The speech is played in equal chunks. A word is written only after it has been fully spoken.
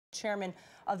Chairman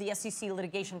of the SEC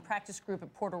Litigation Practice Group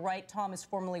at Porter Wright. Tom is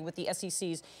formerly with the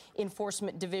SEC's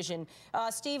Enforcement Division.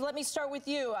 Steve, let me start with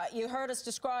you. You heard us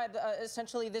describe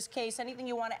essentially this case. Anything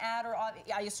you want to add, or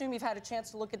I assume you've had a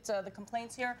chance to look at the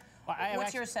complaints here?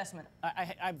 What's your assessment?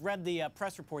 I've read the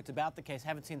press reports about the case.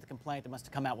 Haven't seen the complaint that must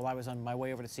have come out while I was on my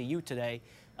way over to see you today.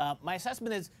 My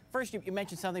assessment is, first, you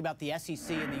mentioned something about the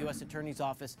SEC and the U.S. Attorney's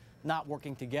Office not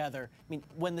working together. I mean,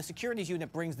 when the securities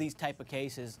unit brings these type of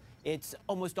cases, it's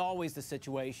almost always the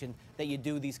situation that you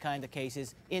do these kind of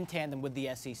cases in tandem with the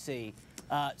SEC.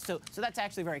 So that's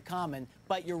actually very common.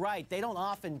 But you're right, they don't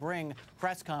often bring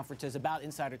press conferences about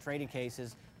insider trading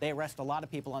cases. They arrest a lot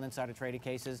of people on insider trading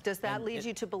cases. Does that lead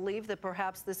you to believe that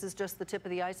perhaps this is just the tip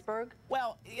of the iceberg?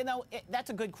 Well, you know,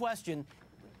 that's a good question.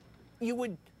 You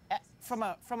would, from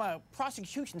a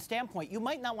prosecution standpoint, you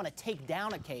might not want to take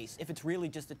down a case if it's really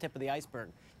just the tip of the iceberg.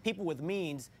 People with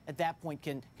means at that point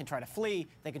can try to flee.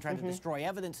 They can try to destroy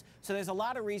evidence. So there's a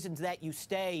lot of reasons that you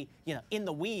stay, you know, in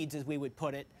the weeds, as we would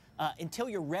put it, until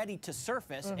you're ready to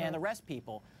surface and arrest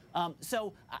people.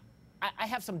 So I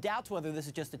have some doubts whether this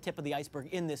is just the tip of the iceberg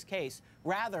in this case.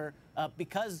 Rather,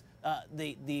 because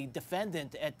the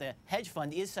defendant at the hedge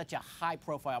fund is such a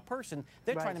high-profile person,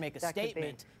 they're trying to make a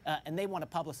statement, and they want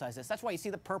to publicize this. That's why you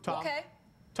see the purple. Okay.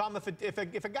 Tom, if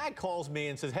a guy calls me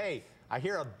and says, hey, I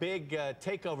hear a big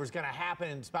takeover is going to happen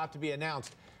and it's about to be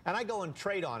announced, and I go and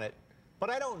trade on it, but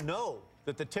I don't know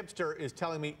that the tipster is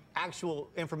telling me actual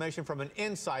information from an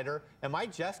insider, am I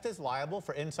just as liable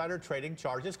for insider trading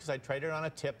charges because I traded on a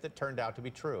tip that turned out to be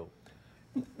true?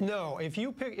 No, if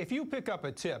you pick up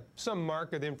a tip, some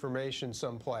market information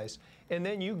someplace, and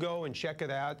then you go and check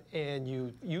it out and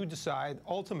you decide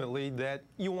ultimately that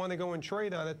you want to go and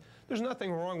trade on it, there's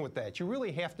nothing wrong with that. You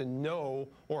really have to know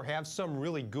or have some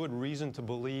really good reason to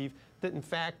believe that in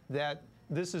fact that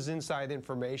this is inside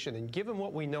information. And given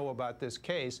what we know about this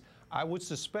case, I would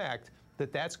suspect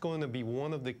that that's going to be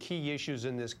one of the key issues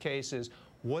in this case is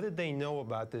what did they know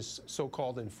about this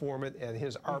so-called informant and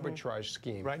his arbitrage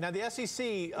scheme? Right. Now, the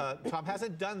SEC, Tom,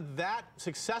 hasn't done that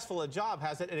successful a job,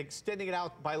 has it, in extending it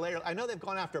out by layer? I know they've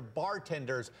gone after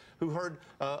bartenders who heard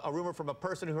a rumor from a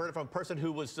person who heard it from a person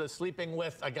who was sleeping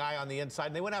with a guy on the inside,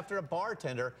 and they went after a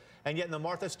bartender, and yet in the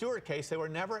Martha Stewart case, they were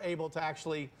never able to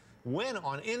actually win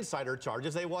on insider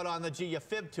charges. They won on the, gee, you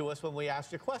fibbed to us when we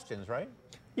asked you questions, right?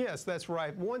 Yes, that's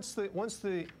right. Once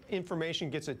the information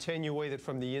gets attenuated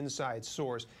from the inside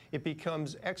source, it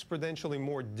becomes exponentially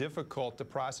more difficult to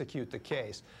prosecute the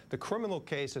case. The criminal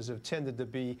cases have tended to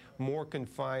be more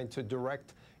confined to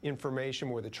direct information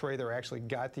where the trader actually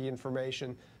got the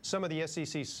information. Some of the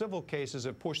SEC civil cases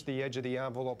have pushed the edge of the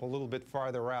envelope a little bit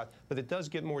farther out, but it does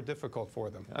get more difficult for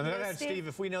them. On the other hand, Steve,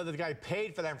 if we know that the guy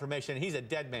paid for that information, he's a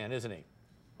dead man, isn't he?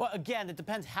 Well, again, it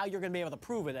depends how you're going to be able to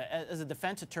prove it. As a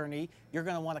defense attorney, you're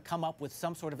going to want to come up with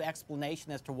some sort of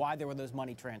explanation as to why there were those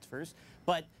money transfers.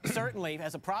 But certainly,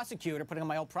 as a prosecutor, putting on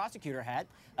my old prosecutor hat,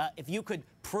 if you could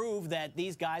prove that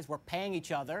these guys were paying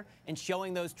each other and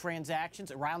showing those transactions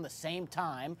around the same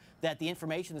time that the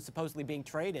information is supposedly being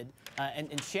traded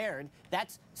and shared,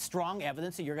 that's strong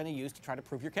evidence that you're going to use to try to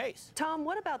prove your case. Tom,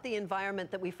 what about the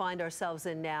environment that we find ourselves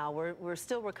in now? We're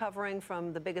still recovering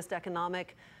from the biggest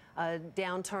economic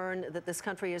downturn that this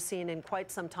country has seen in quite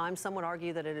some time. Some would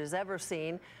argue that it has ever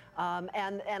seen.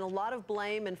 And a lot of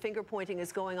blame and finger pointing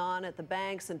is going on at the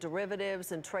banks and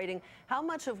derivatives and trading. How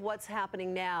much of what's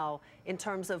happening now in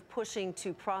terms of pushing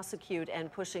to prosecute and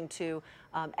pushing to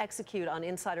execute on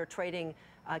insider trading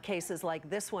cases like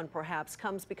this one perhaps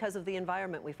comes because of the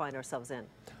environment we find ourselves in?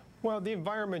 Well, the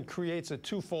environment creates a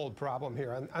twofold problem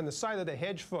here. On the side of the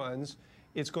hedge funds,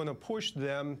 it's going to push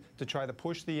them to try to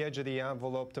push the edge of the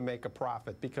envelope to make a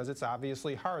profit because it's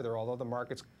obviously harder, although the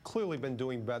market's clearly been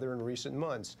doing better in recent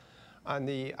months. On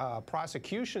the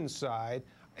prosecution side,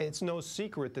 it's no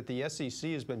secret that the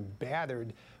SEC has been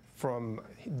battered from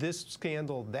this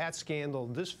scandal,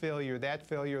 this failure, that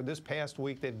failure. This past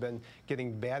week, they've been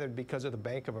getting battered because of the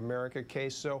Bank of America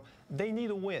case, so they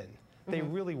need a win. They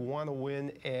really want to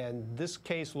win, and this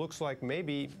case looks like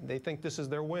maybe they think this is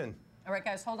their win. All right,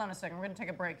 guys, hold on a second. We're going to take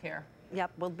a break here.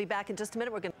 Yep, we'll be back in just a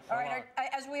minute. We're going to... All right,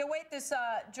 as we await this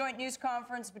joint news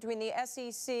conference between the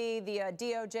SEC, the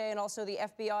DOJ, and also the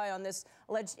FBI on this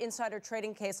alleged insider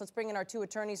trading case, let's bring in our two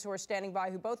attorneys who are standing by,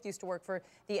 who both used to work for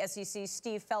the SEC.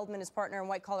 Steve Feldman is partner and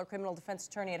white-collar criminal defense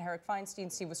attorney at Herrick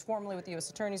Feinstein. Steve was formerly with the U.S.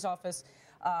 Attorney's Office,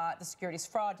 the Securities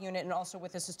Fraud Unit, and also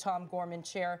with us is Tom Gorman,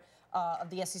 chair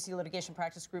of the SEC Litigation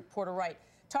Practice Group, Porter Wright.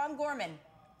 Tom Gorman,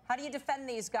 how do you defend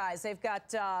these guys? They've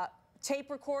got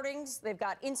tape recordings, they've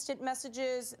got instant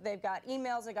messages, they've got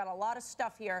emails, they've got a lot of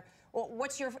stuff here. Well,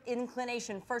 what's your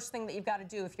inclination, first thing that you've got to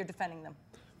do if you're defending them?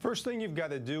 First thing you've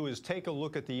got to do is take a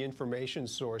look at the information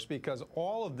source, because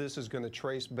all of this is going to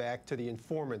trace back to the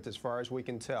informant as far as we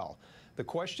can tell. The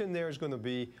question there is going to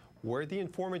be, where did the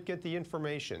informant get the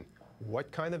information?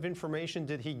 What kind of information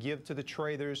did he give to the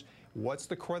traders? What's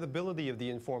the credibility of the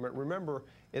informant? Remember,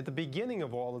 at the beginning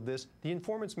of all of this, the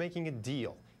informant's making a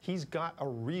deal. He's got a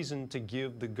reason to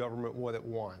give the government what it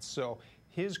wants. So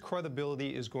his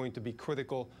credibility is going to be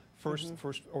critical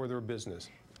first order of business.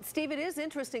 Steve, it is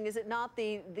interesting, is it not,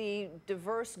 the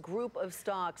diverse group of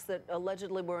stocks that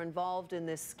allegedly were involved in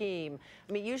this scheme?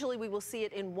 I mean, usually we will see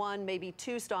it in one, maybe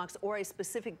two stocks, or a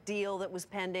specific deal that was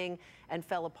pending and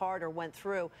fell apart or went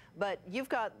through. But you've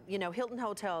got, you know, Hilton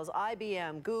Hotels,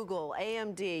 IBM, Google,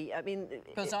 AMD. I mean,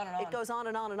 it goes on and on. It goes on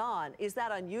and on and on. Is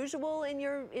that unusual in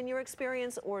your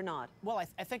experience or not? Well,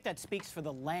 I think that speaks for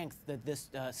the length that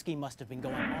this scheme must have been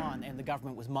going on, and the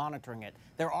government was monitoring it.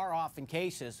 There are often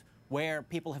cases where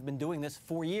people have been doing this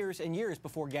for years and years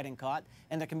before getting caught,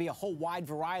 and there can be a whole wide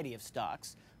variety of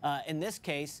stocks. In this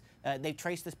case, they've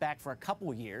traced this back for a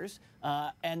couple years,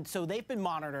 and so they've been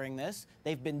monitoring this.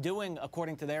 They've been doing,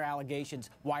 according to their allegations,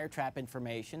 wiretap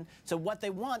information. So what they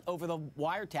want over the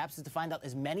wiretaps is to find out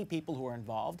as many people who are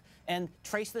involved and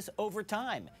trace this over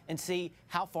time and see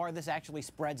how far this actually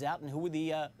spreads out and who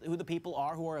the people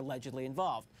are who are allegedly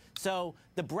involved. So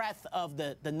the breadth of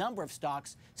the number of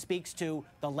stocks speaks to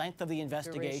the length of the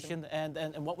investigation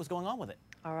and what was going on with it.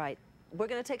 All right. We're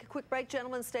going to take a quick break,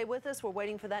 gentlemen. Stay with us. We're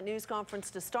waiting for that news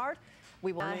conference to start.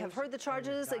 We will have heard the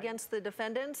charges against the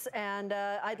defendants, and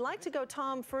I'd like to go,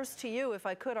 Tom, first to you, if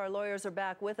I could. Our lawyers are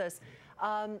back with us.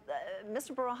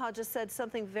 Mr. Baraha just said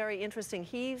something very interesting.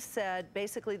 He said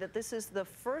basically that this is the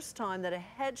first time that a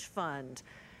hedge fund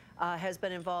has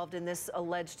been involved in this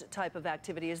alleged type of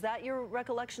activity. Is that your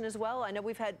recollection as well? I know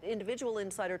we've had individual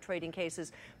insider trading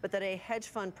cases, but that a hedge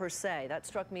fund per se, that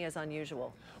struck me as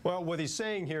unusual. Well, what he's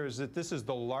saying here is that this is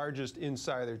the largest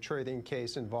insider trading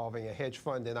case involving a hedge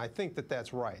fund, and I think that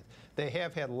that's right. They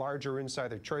have had larger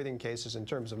insider trading cases in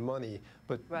terms of money,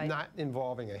 but not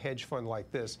involving a hedge fund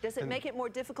like this. Does it make it more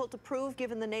difficult to prove,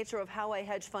 given the nature of how a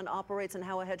hedge fund operates and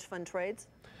how a hedge fund trades?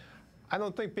 I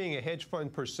don't think being a hedge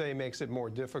fund per se makes it more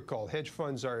difficult. Hedge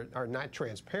funds are not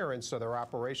transparent, so their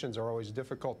operations are always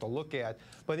difficult to look at.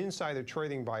 But insider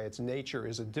trading by its nature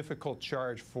is a difficult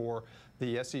charge for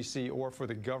the SEC or for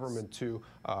the government to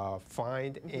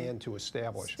find and to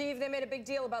establish. Steve, they made a big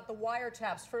deal about the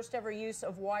wiretaps, first ever use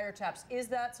of wiretaps. Is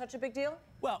that such a big deal?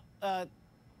 Well,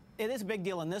 it is a big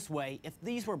deal in this way. If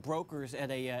these were brokers at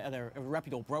a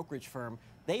reputable brokerage firm,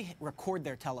 they record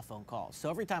their telephone calls. So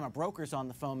every time a broker's on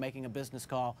the phone making a business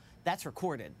call, that's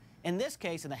recorded. In this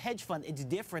case, in a hedge fund, it's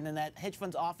different in that hedge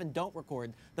funds often don't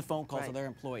record the phone calls of their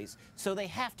employees. So they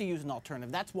have to use an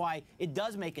alternative. That's why it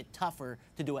does make it tougher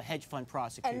to do a hedge fund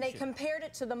prosecution. And they compared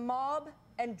it to the mob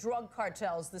and drug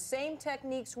cartels, the same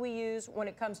techniques we use when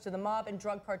it comes to the mob and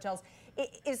drug cartels.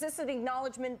 Is this an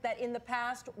acknowledgement that in the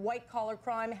past, white-collar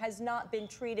crime has not been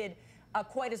treated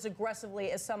quite as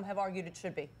aggressively as some have argued it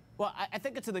should be? Well, I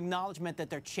think it's an acknowledgement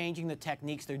that they're changing the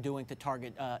techniques they're doing to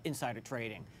target insider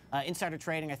trading. Insider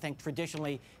trading, I think,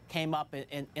 traditionally came up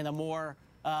in a more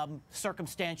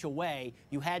circumstantial way.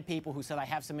 You had people who said, I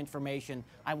have some information,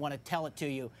 I want to tell it to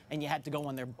you, and you had to go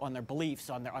on their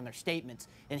beliefs, on their statements.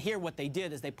 And here what they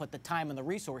did is they put the time and the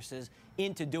resources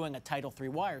into doing a Title III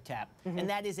wiretap. And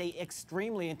that is a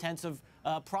extremely intensive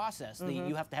process.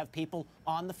 You have to have people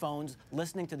on the phones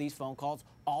listening to these phone calls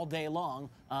all day long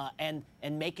and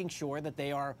making sure that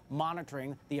they are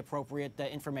monitoring the appropriate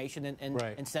information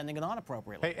and sending it on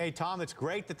appropriately. Hey, Tom, it's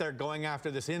great that they're going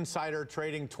after this insider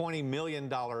trading $20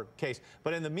 million case.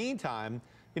 But in the meantime,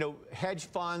 you know, hedge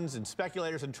funds and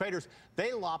speculators and traders,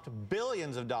 they lopped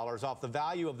billions of dollars off the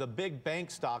value of the big bank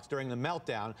stocks during the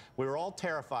meltdown. We were all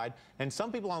terrified. And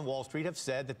some people on Wall Street have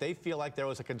said that they feel like there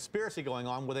was a conspiracy going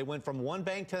on where they went from one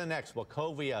bank to the next,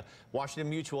 Wachovia, Washington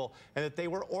Mutual, and that they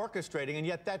were orchestrating. And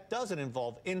yet that doesn't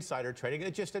involve insider trading.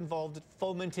 It just involved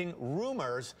fomenting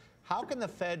rumors. How can the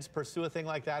feds pursue a thing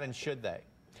like that, and should they?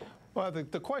 Well,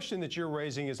 the question that you're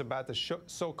raising is about the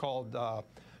so-called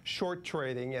short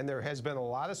trading, and there has been a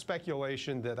lot of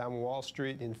speculation that on Wall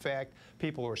Street, in fact,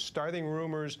 people are starting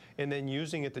rumors and then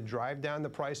using it to drive down the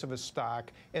price of a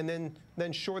stock and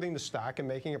then shorting the stock and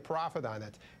making a profit on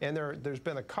it. And there's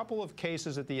been a couple of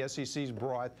cases that the SEC's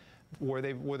brought where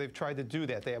they've tried to do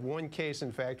that. They have one case,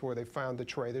 in fact, where they found the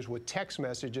traders with text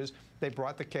messages. They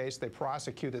brought the case, they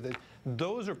prosecuted it.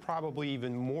 Those are probably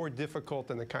even more difficult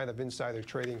than the kind of insider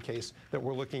trading case that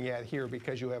we're looking at here,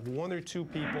 because you have one or two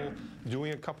people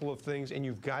doing a couple of things, and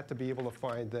you've got to be able to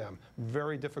find them.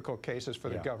 Very difficult cases for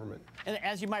the government. And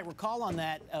as you might recall on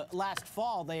that, last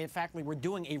fall, they in fact were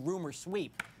doing a rumor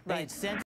sweep. They had sent